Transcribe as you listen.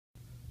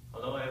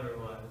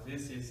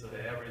this is an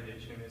everyday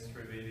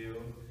chemistry video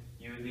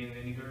using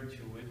vinegar to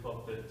whip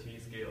up the tea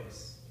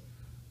scales.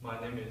 My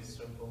name is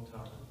Shengfeng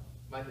Tang.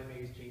 My name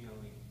is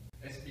Jinyang.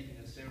 Let's begin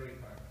the theory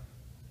part.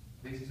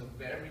 This is a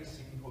very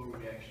simple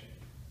reaction.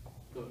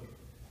 Look,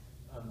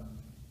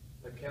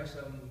 the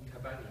calcium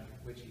carbonate,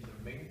 which is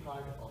the main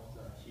part of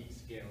the heat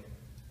scale,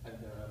 and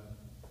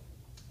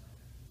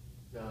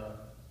the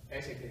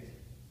acid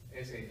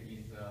is the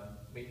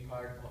main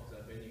part of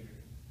the vinegar.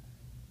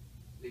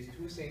 These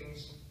two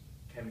things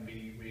can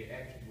be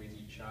reacted with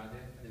each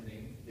other, and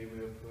then they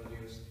will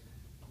produce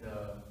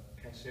the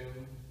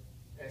calcium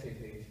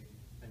acetate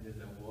and the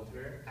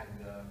water and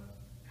the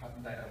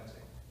carbon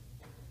dioxide.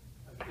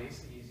 And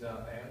this is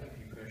ionic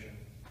equation.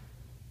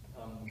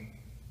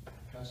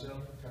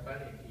 Calcium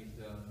carbonate is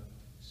the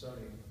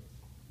solid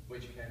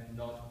which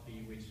cannot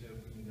be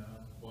resolved in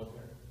the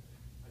water,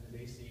 and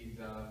this is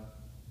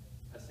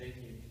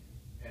acetic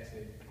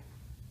acid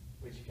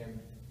which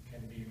can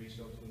be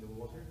resolved in the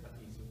water, but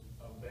it's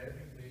a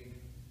very big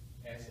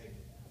acid,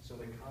 so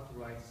we can't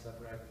write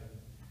subreactant,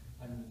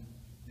 and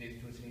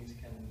these two things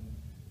can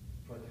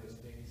produce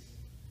this.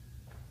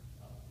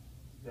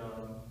 The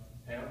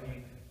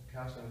ionic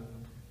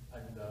calcium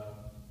and the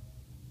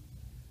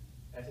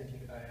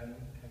acetic ion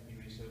can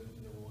be resolved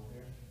in the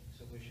water,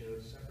 so we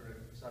should separate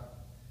them,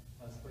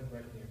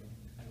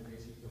 and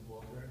this is the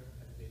water,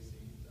 and this is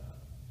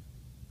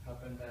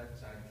carbon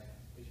dioxide,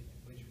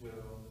 which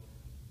will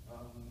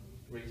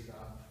raise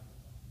up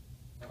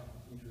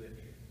into the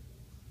air.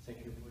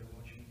 Thank you for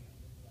watching.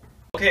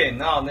 Okay,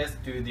 now let's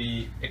do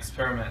the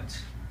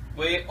experiment.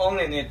 We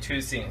only need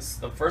two things.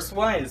 The first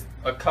one is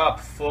a cup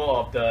full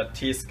of the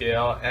tea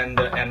scale, and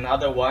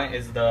another one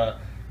is the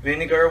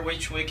vinegar,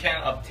 which we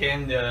can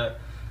obtain the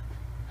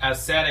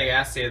acetic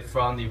acid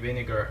from the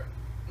vinegar.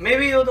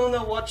 Maybe you don't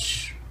know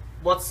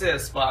what's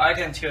this, but I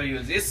can tell you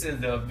this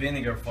is the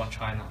vinegar from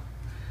China.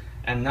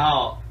 And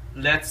now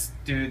let's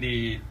do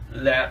the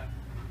lab.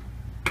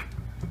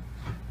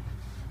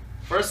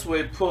 First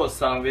we put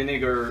some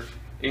vinegar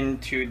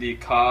into the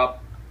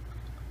cup,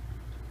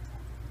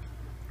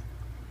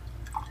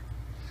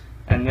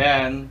 and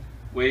then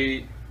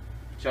we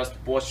just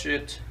wash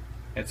it.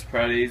 It's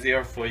pretty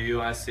easier for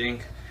you, I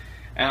think.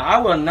 And I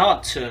will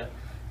not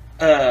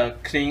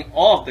clean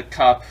all of the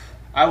cup.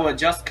 I will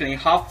just clean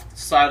half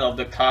side of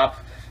the cup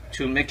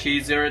to make it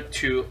easier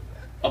to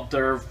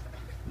observe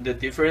the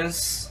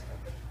difference.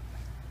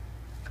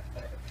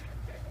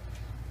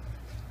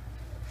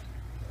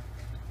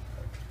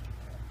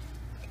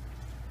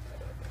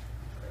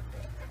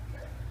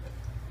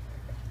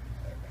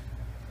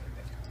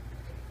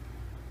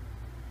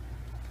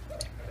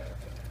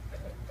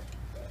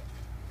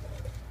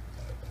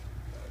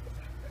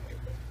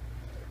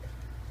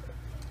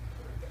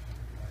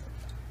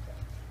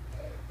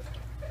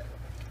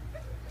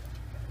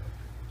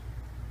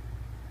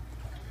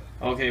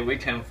 Okay, we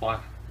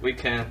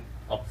can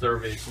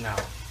observe it now.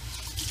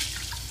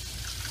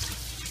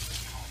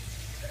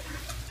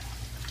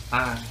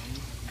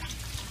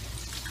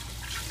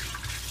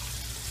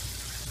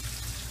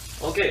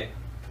 Okay,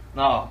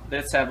 now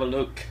let's have a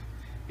look.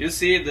 You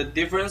see the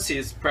difference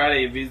is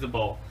pretty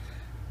visible.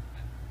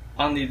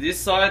 On this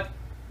side,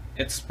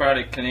 it's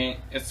pretty clean,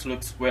 it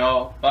looks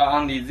well, but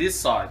on this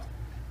side,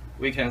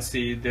 we can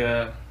see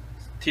the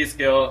T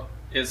scale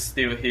is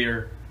still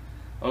here.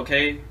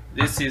 Okay,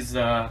 this is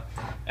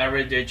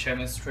everyday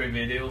chemistry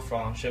video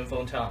from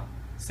Shengfeng Tang.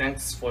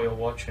 Thanks for your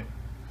watching.